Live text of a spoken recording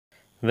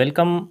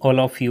Welcome all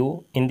of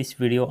you. In this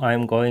video I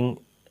am going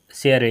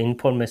share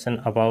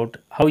information about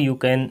how you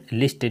can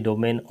list a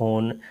domain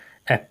on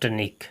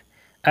Afternic.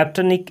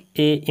 Afternic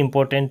a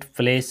important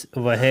place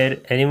where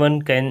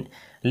anyone can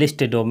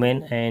list a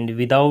domain and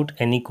without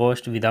any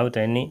cost, without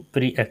any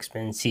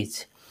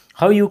pre-expenses.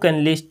 How you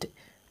can list,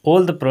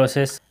 all the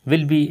process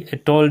will be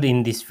told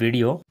in this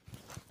video.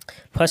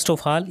 First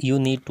of all, you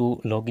need to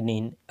log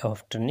in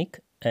Afternic,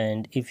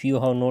 and if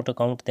you have not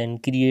account, then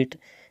create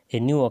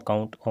a new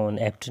account on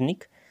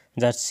Afternic.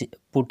 Just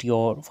put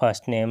your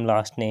first name,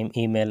 last name,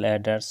 email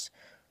address,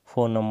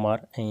 phone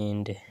number,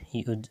 and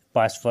use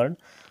password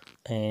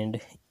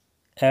and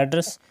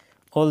address.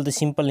 All the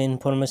simple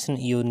information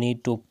you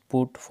need to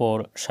put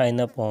for sign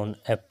up on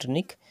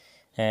Afternic.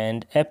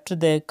 And after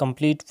the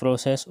complete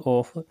process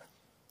of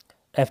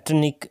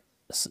Afternic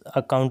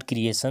account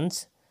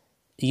creations,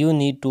 you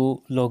need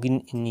to log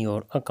in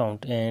your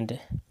account, and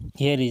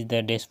here is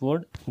the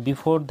dashboard.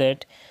 Before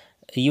that,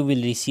 you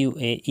will receive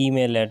a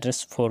email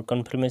address for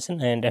confirmation,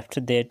 and after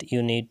that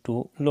you need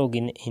to log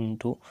in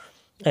into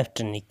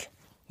Afternic.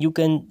 You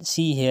can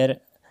see here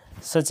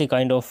such a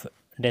kind of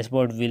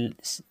dashboard will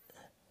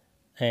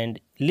and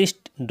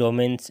list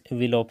domains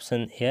will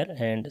option here,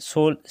 and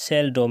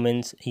sell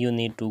domains you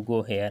need to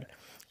go here.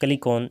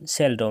 Click on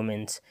sell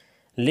domains.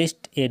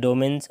 List a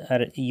domains,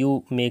 or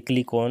you may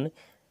click on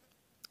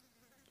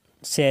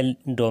sell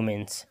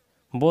domains.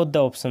 Both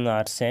the options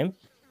are same.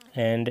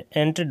 And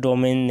enter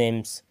domain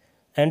names.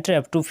 Enter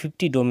up to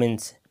 50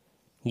 domains.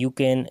 You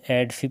can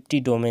add 50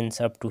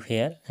 domains up to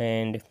here.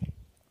 And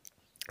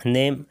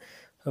name,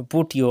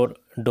 put your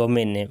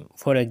domain name.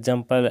 For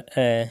example,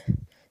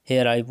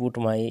 here I put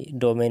my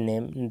domain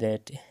name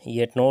that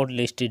yet not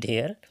listed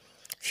here,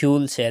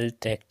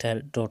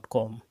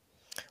 fuelcelltractor.com.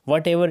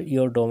 Whatever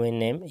your domain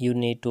name you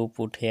need to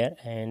put here,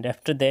 and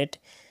after that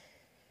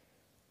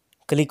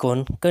click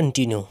on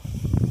continue.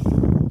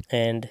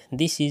 And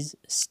this is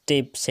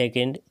step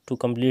second to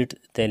complete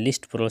the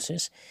list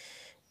process.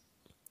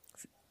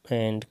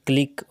 And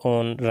click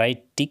on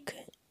right tick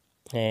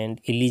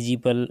and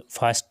eligible,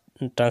 fast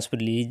transfer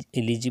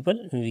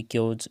eligible,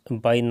 because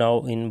by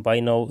now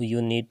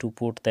you need to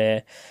put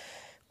the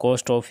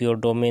cost of your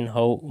domain,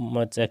 how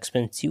much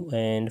expensive,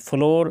 and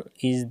floor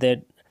is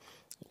that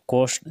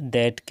cost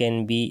that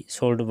can be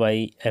sold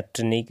by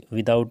Afternic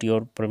without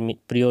your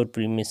prior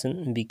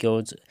permission,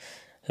 because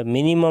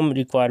minimum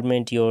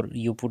requirement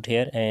you put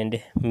here,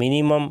 and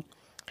minimum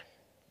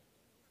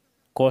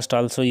cost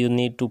also you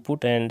need to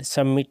put, and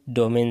submit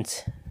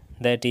domains.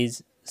 That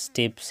is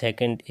step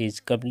second is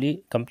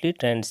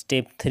complete. And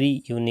step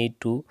 3, you need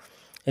to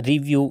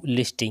review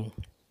listing.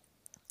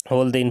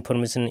 All the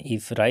information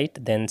if right,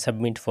 then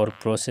submit for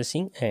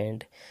processing,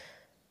 and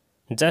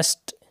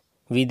just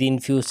within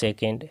few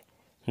seconds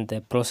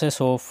the process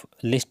of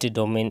listed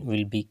domain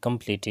will be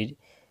completed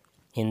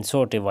in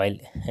short a while,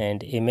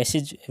 and a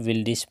message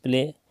will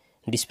displaying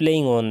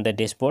on the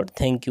dashboard.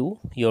 Thank you,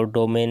 your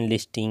domain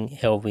listing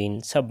have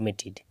been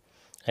submitted.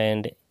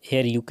 And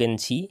here you can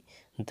see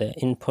the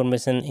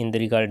information in the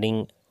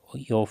regarding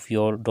of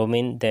your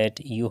domain that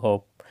you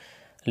have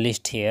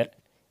list here.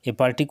 A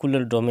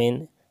particular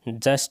domain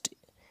just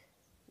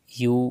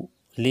you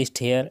list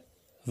here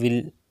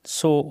will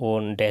show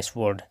on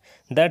dashboard.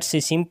 That's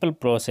a simple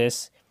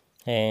process.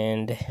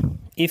 And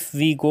if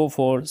we go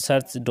for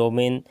search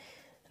domain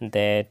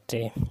that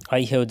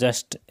I have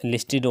just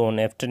listed on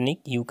Afternic,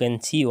 you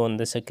can see on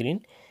the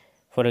screen.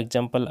 For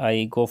example,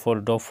 I go for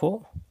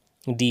DOFO,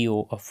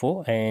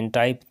 and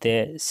type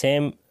the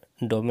same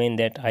domain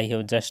that I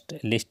have just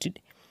listed.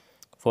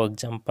 For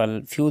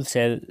example,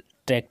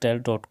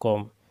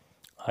 fuelcelltractor.com.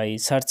 I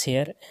search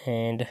here,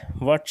 and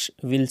what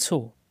will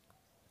show,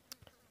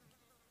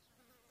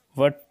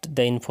 what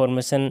the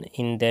information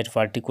in that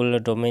particular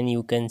domain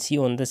you can see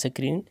on the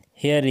screen.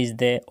 Here is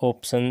the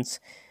options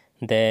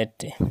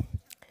that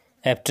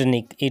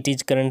Afternic, it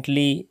is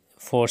currently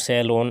for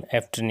sale on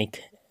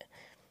Afternic,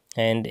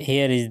 and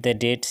here is the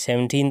date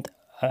 17th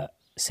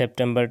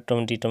September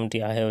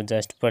 2020 I have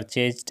just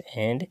purchased,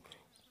 and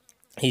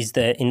is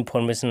the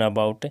information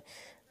about.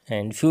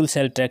 And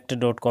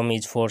fuelcelltractor.com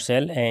is for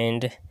sale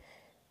and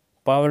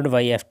powered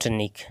by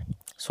Afternic.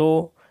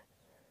 So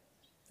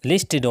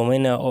list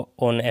domain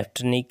on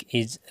Afternic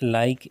is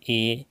like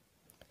a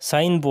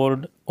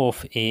signboard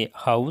of a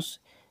house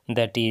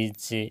that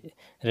is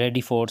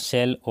ready for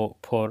sale or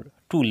for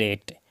too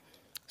late.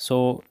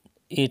 So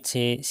it's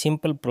a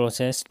simple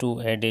process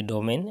to add a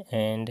domain.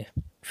 And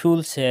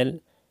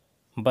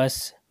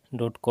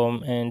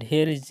fuelcellbus.com, and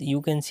here is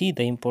you can see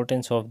the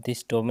importance of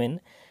this domain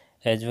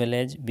as well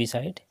as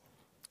beside.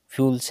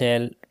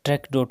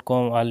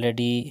 Fuelcelltrack.com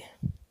already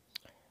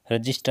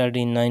registered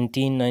in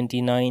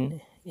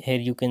 1999. Here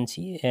you can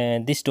see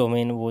this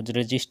domain was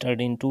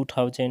registered in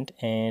 2000,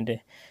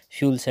 and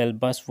fuel cell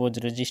bus was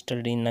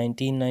registered in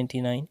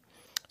 1999.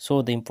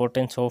 So the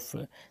importance of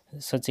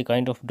such a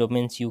kind of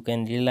domains you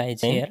can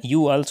realize here.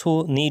 You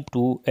also need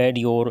to add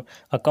your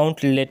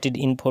account related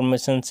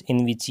informations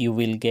in which you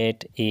will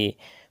get a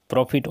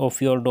profit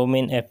of your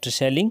domain after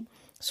selling.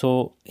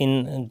 So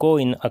go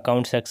in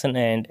account section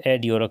and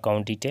add your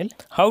account detail.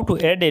 How to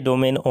add a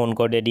domain on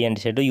GoDaddy and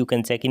Shadow, you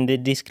can check in the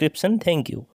description. Thank you.